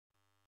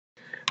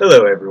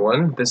Hello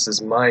everyone, this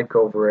is Mike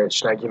over at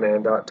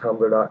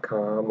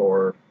shnikeyman.tumblr.com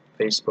or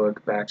Facebook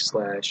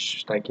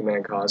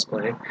 /Snikeyman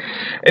Cosplay.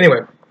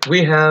 Anyway,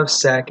 we have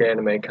SAC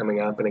Anime coming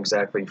up in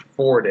exactly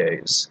 4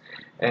 days,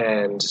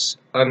 and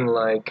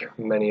unlike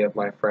many of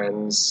my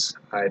friends,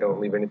 I don't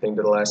leave anything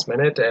to the last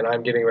minute, and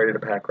I'm getting ready to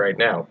pack right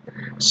now.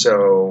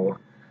 So,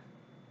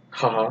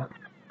 haha,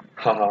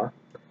 haha,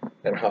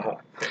 and haha.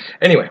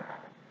 Anyway,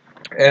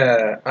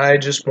 I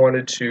just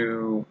wanted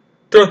to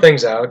throw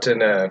things out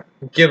and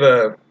give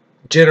a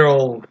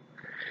general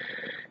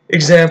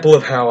example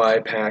of how I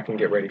pack and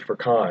get ready for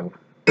con.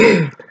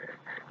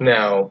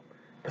 Now,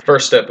 the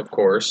first step, of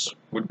course,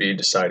 would be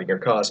deciding your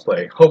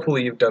cosplay.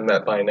 Hopefully you've done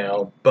that by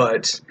now,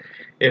 but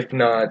if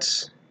not,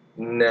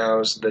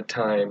 now's the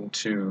time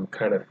to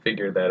kind of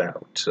figure that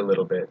out a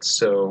little bit.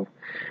 So,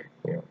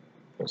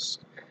 let's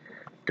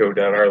go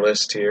down our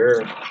list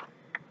here.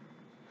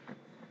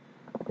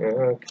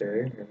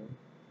 Okay.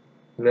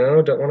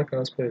 No, don't want to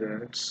cosplay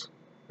that.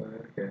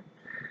 Okay.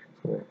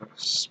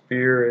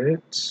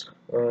 Spirit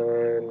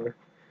on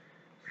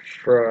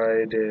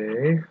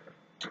Friday.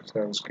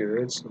 Sounds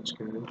good, sounds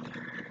good.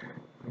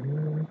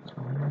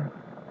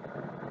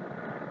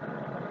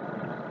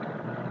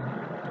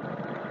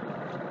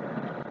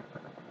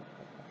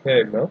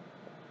 Hey, Mel?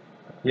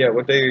 Yeah,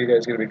 what day are you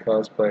guys going to be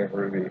cosplaying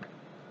Ruby?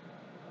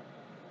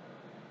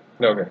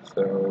 Okay,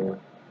 so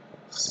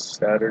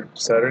Saturday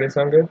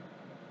sound good?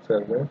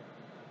 Sound good?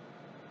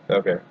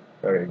 Okay,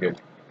 good,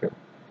 good.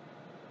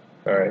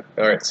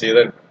 Alright, see you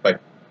then. Bye.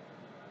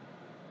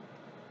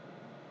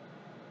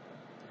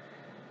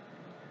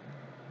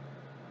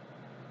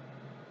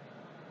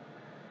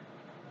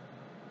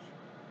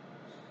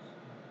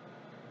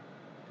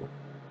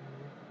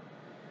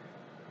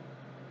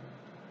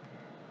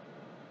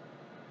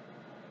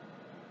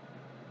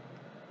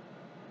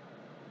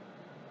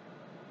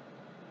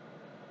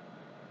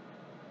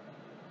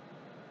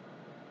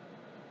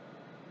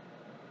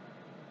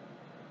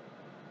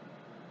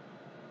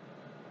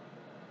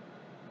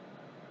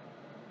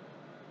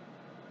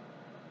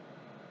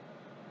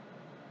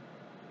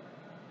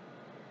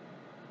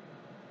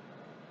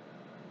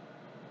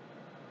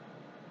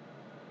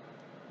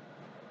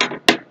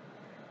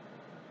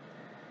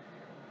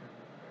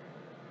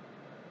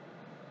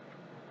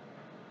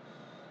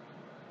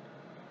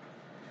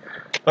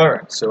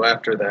 Alright, so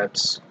after that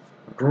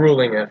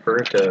grueling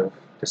effort of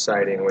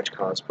deciding which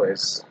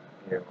cosplays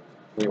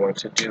we want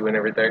to do and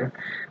everything,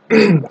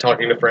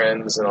 talking to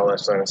friends and all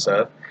that kind of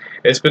stuff,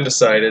 it's been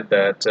decided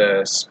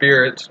that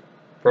Spirit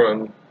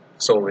from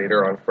Soul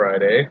Eater on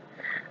Friday,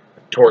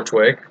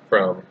 Torchwick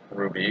from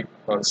Ruby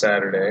on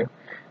Saturday,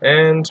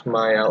 and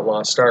my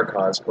Outlaw Star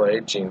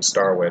cosplay, Gene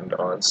Starwind,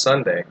 on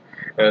Sunday.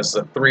 And it's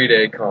a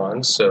 3-day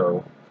con,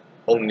 so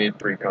only need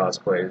 3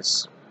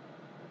 cosplays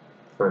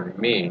for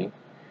me.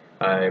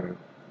 I'm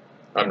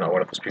not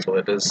one of those people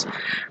that does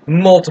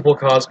multiple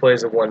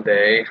cosplays in one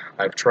day.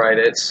 I've tried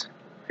it.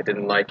 I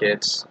didn't like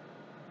it.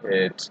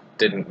 It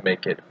didn't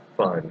make it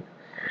fun.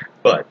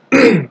 But,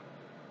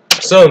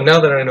 so now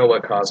that I know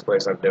what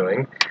cosplays I'm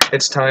doing,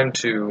 it's time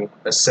to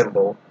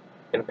assemble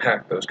and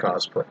pack those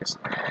cosplays.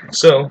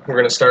 So, we're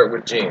going to start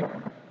with Jean.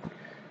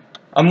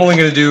 I'm only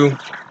going to do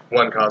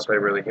one cosplay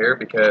really here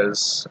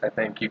because I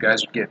think you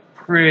guys would get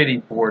pretty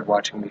bored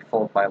watching me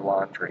fold my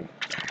laundry.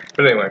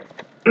 But anyway,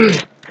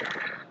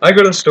 I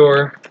go to the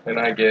store and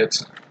I get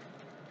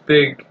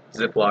big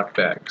Ziploc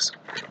bags.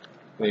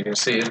 And you can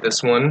see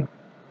this one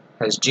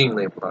has Jean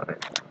labeled on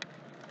it.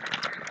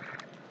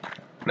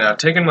 Now,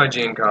 taking my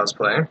Jean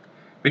cosplay,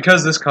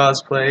 because this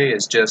cosplay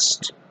is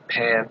just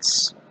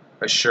pants,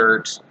 a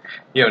shirt,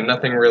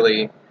 nothing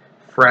really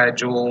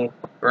fragile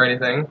or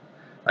anything,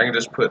 I can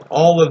just put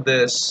all of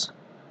this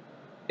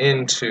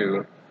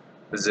into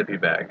the zippy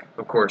bag.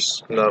 Of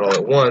course, not all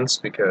at once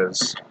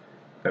because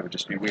that would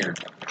just be weird.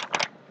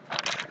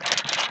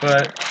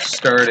 But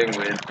starting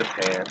with the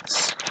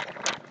pants,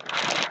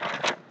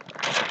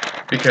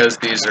 because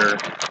these are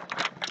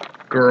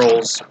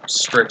girls'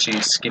 stretchy,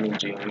 skinny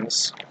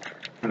jeans,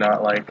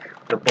 not like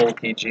the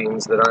bulky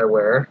jeans that I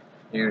wear,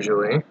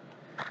 usually,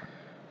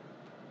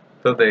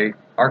 though they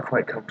are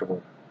quite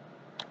comfortable.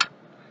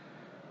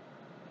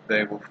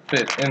 They will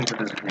fit into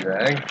the zippy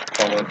bag,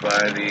 followed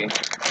by the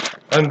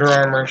Under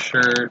Armour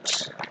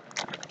shirt,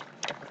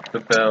 the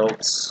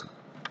belts.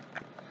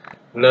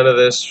 None of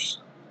this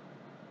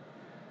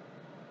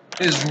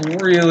is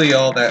really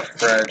all that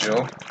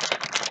fragile.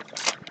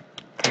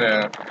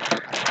 Now,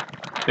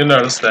 you'll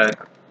notice that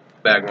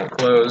bag won't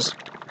close.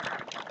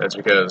 That's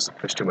because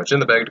there's too much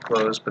in the bag to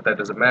close, but that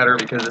doesn't matter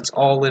because it's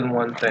all in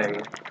one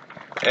thing,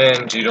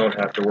 and you don't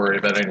have to worry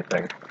about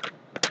anything.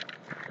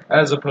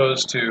 As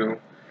opposed to,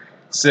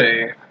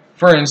 say,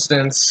 for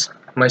instance,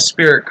 my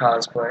Spirit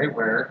cosplay,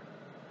 where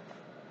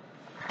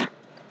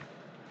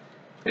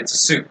it's a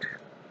suit.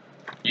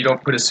 You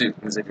don't put a suit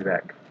in the zippy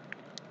bag.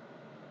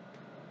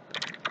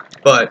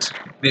 But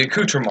the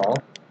accoutrement,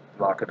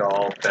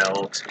 lockadol,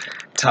 belt,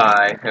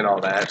 tie, and all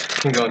that,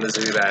 can go in the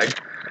zippy bag,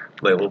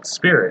 labeled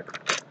Spirit.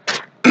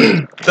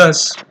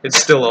 Thus, it's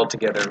still all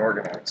together and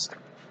organized.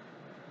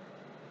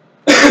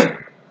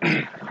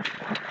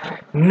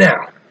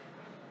 Now,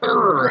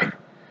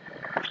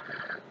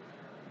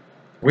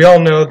 we all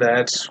know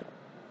that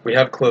we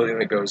have clothing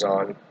that goes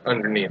on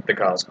underneath the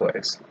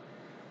cosplays.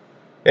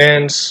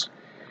 And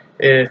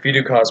if you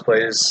do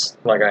cosplays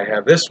like I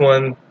have this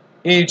one,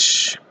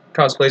 each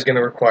cosplay is going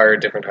to require a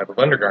different type of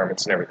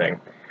undergarments and everything.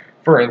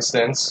 For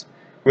instance,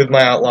 with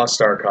my Outlaw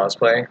Star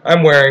cosplay,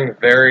 I'm wearing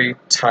very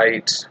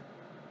tight,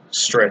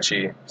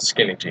 stretchy,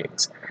 skinny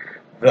jeans.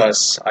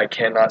 Thus, I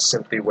cannot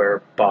simply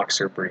wear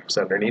boxer briefs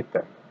underneath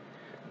them.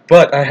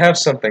 But I have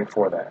something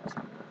for that.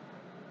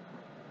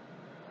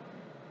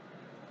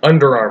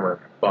 Under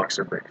Armour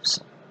boxer briefs.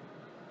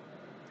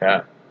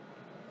 Yeah.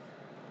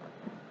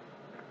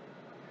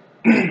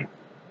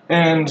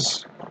 And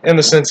in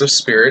the sense of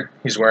spirit,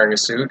 he's wearing a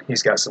suit,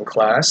 he's got some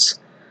class.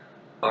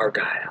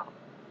 Argyle.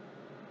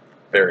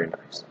 Very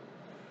nice.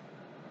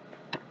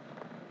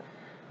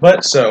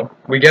 But so,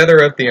 we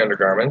gather up the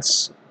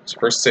undergarments. So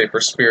first say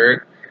for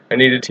spirit, I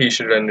need a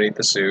t-shirt underneath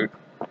the suit,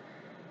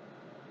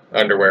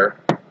 underwear,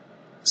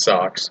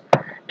 socks.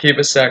 Keep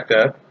it stacked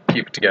up,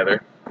 keep it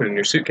together, put it in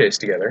your suitcase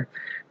together.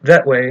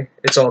 That way,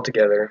 it's all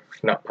together,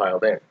 not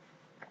piled in.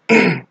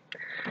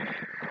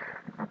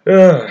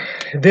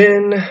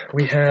 Then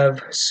we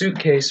have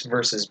suitcase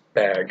versus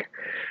bag.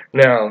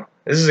 Now,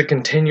 this is a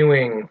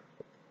continuing,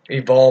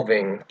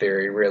 evolving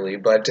theory, really,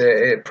 but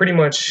it pretty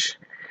much,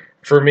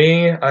 for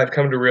me, I've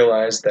come to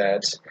realize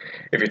that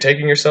if you're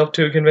taking yourself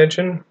to a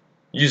convention,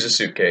 use a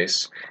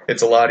suitcase.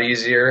 It's a lot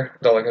easier.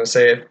 That's all I'm going to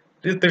say.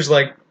 If there's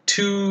like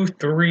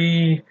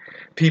 2-3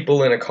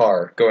 people in a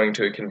car going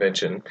to a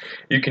convention,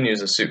 you can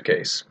use a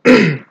suitcase.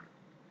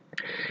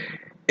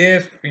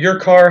 If your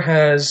car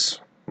has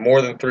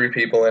more than 3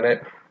 people in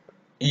it,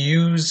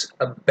 use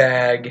a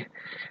bag,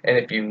 and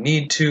if you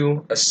need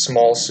to, a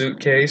small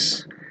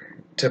suitcase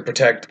to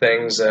protect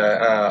things.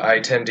 I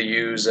tend to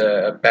use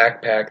a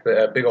backpack,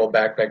 a big old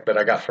backpack that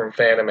I got from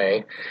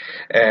Fanime,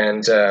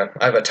 and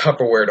I have a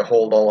Tupperware to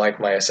hold all like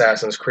my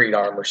Assassin's Creed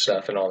armor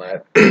stuff and all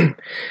that.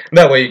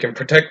 That way you can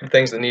protect the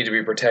things that need to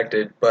be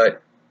protected,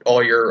 but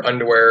all your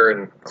underwear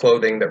and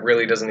clothing that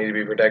really doesn't need to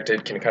be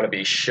protected can kind of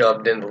be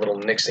shoved into little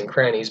nicks and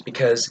crannies,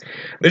 because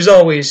there's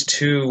always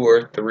 2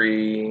 or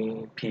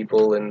 3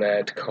 people in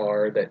that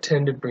car that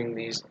tend to bring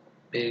these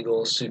big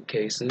old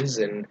suitcases,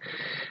 and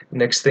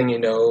next thing you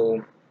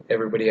know,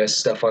 everybody has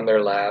stuff on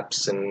their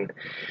laps, and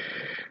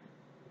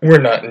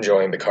we're not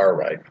enjoying the car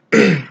ride.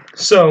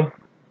 So,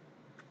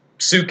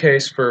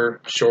 suitcase for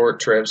short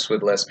trips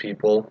with less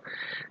people,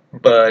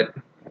 but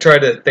try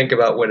to think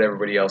about what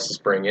everybody else is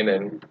bringing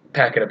and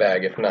pack in a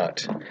bag if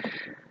not.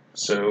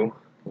 So,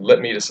 let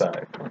me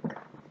decide.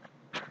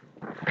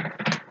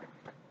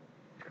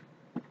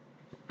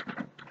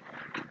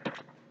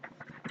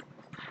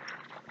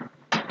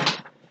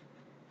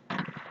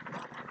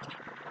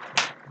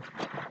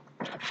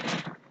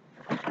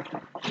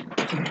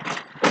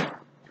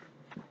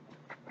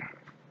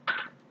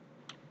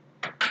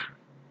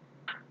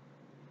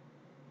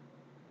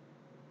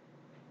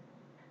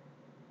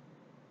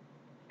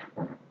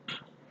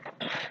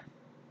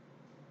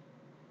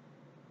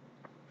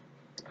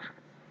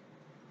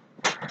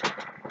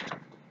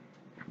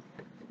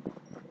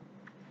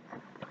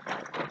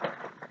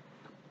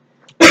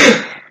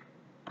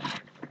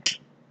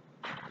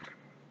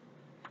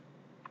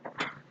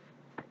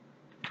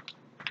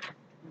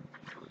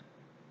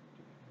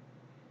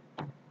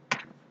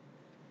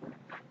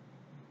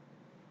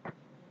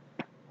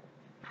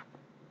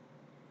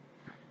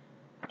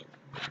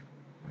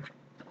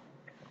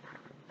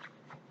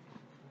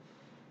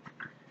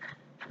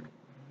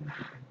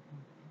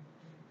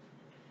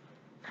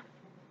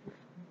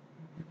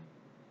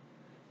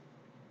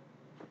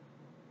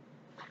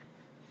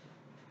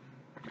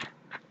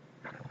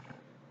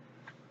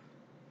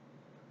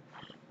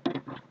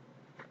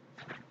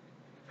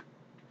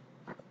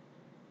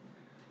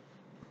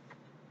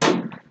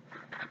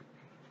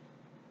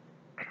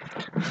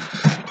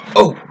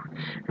 Oh,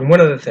 and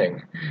one other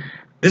thing.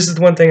 This is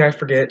the one thing I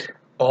forget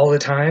all the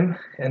time,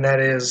 and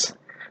that is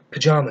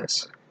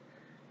pajamas.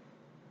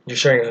 You're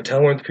sharing a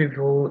hotel room with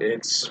people,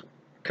 it's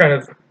kind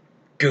of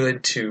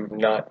good to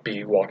not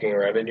be walking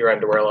around in your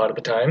underwear a lot of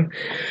the time.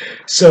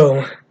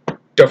 So,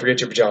 don't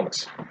forget your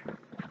pajamas.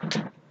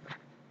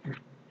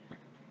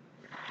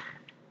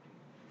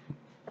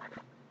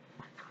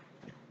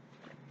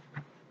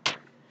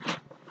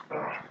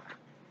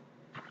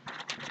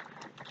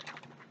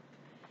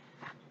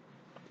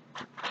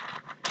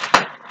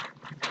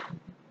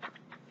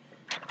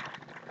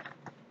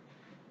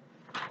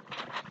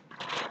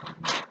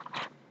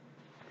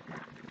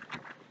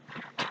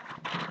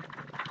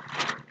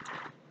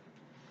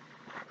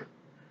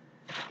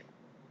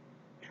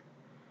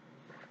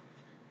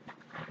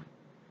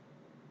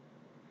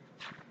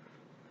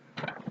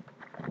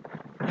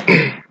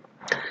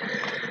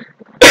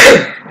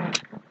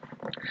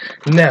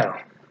 Now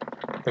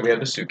that we have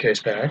the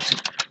suitcase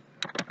packed,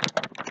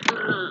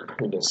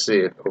 you can see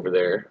it over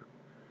there.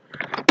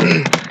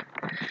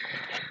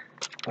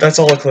 That's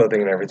all the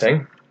clothing and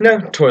everything. Now,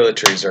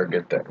 toiletries are a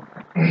good thing.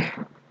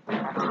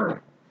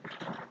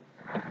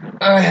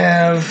 I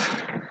have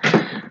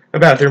a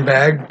bathroom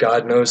bag.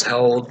 God knows how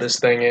old this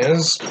thing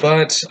is,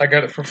 but I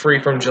got it for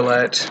free from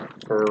Gillette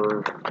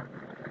for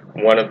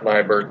one of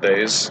my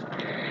birthdays,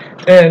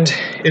 and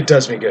it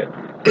does me good.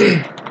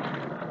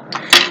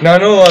 Now, I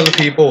know a lot of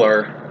people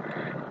are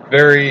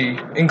very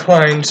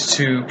inclined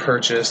to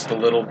purchase the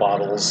little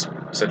bottles,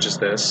 such as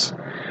this,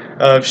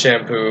 of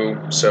shampoo,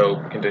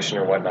 soap,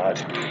 conditioner,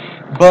 whatnot.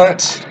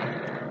 But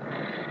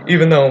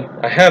even though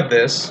I have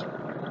this,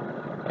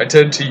 I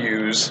tend to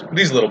use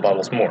these little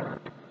bottles more.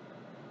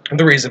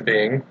 The reason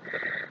being,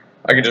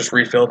 I can just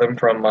refill them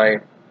from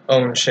my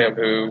own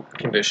shampoo,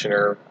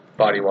 conditioner,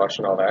 body wash,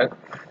 and all that,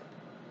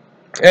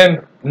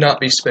 and not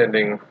be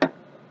spending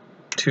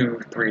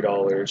 $2,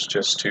 $3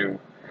 just to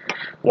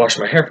wash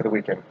my hair for the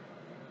weekend.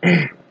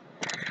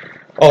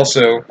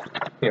 Also,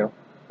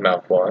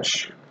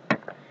 mouthwash.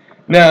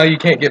 Now, you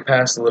can't get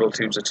past the little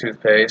tubes of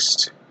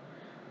toothpaste.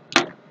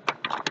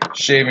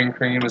 Shaving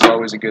cream is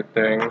always a good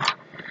thing.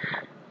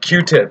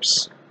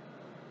 Q-tips.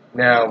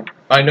 Now,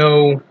 I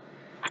know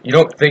you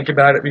don't think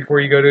about it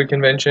before you go to a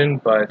convention,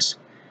 but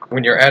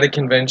when you're at a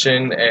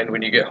convention and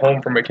when you get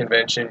home from a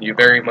convention, you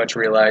very much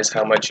realize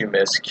how much you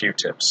miss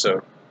Q-tips.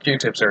 So,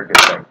 Q-tips are a good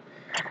thing.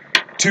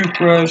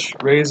 Toothbrush,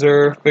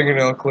 razor,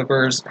 fingernail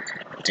clippers,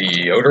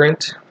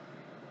 deodorant,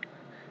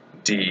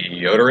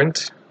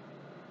 deodorant,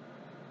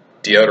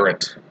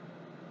 deodorant.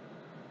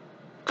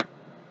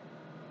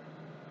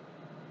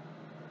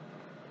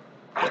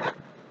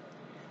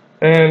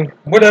 And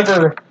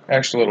whatever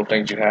extra little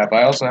things you have.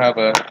 I also have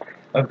a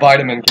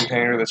vitamin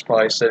container that's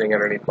probably sitting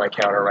underneath my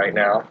counter right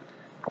now.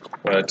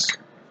 But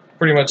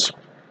pretty much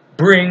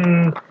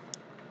bring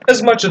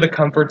as much of the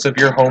comforts of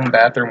your home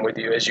bathroom with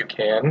you as you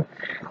can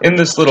in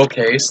this little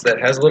case that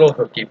has a little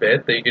hooky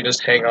bit that you can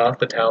just hang off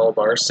the towel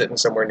bar sitting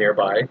somewhere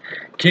nearby,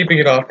 keeping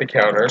it off the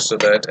counter so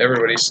that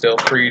everybody's still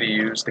free to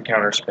use the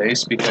counter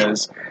space,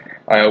 because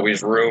I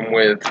always room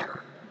with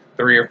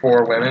 3 or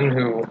 4 women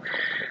who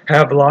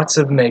have lots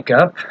of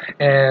makeup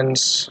and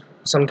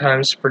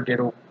sometimes forget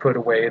to put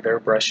away their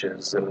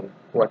brushes and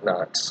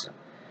whatnot.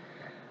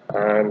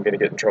 I'm gonna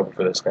get in trouble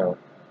for this now,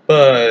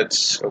 but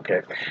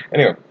okay.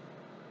 Anyway,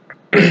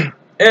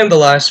 and the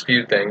last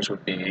few things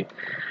would be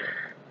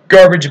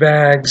garbage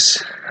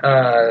bags.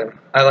 I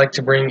like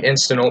to bring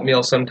instant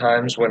oatmeal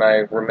sometimes when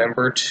I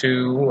remember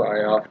to.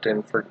 I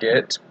often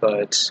forget,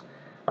 but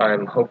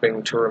I'm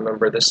hoping to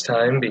remember this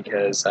time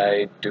because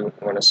I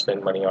don't want to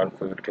spend money on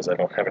food because I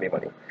don't have any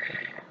money.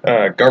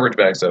 Garbage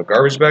bags, though.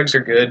 Garbage bags are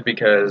good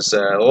because,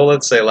 well,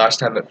 let's say last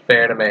time at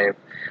Fanime,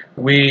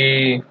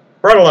 we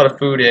brought a lot of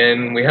food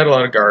in, we had a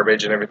lot of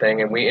garbage and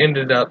everything, and we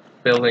ended up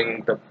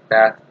filling the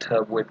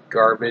bathtub with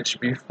garbage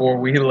before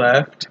we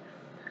left.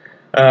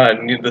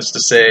 Needless to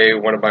say,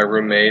 one of my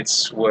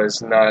roommates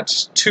was not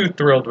too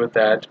thrilled with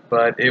that,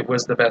 but it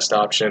was the best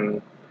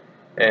option,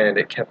 and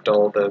it kept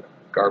all the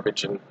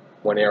garbage in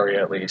one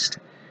area at least.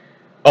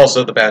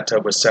 Also, the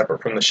bathtub was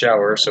separate from the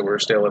shower, so we were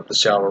still at the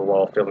shower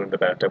while filling the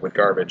bathtub with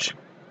garbage.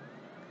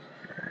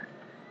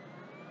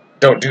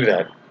 Don't do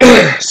that.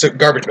 So,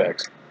 garbage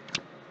bags.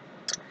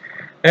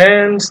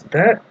 And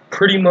that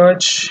pretty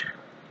much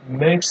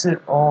makes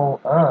it all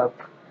up.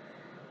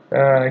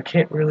 I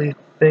can't really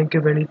think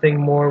of anything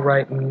more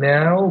right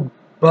now,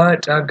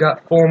 but I've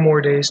got 4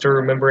 more days to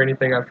remember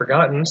anything I've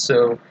forgotten,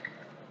 so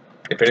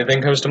if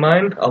anything comes to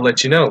mind, I'll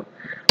let you know.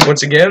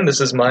 Once again,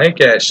 this is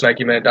Mike at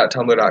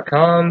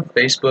shnikeyman.tumblr.com,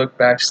 Facebook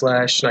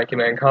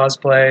 /ShnikeYman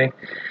Cosplay,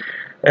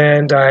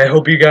 and I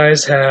hope you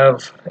guys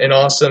have an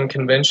awesome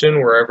convention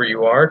wherever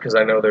you are, because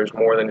I know there's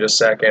more than just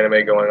SAC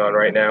anime going on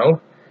right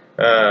now.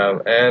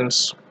 And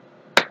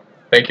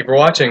thank you for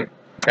watching.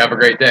 Have a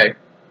great day.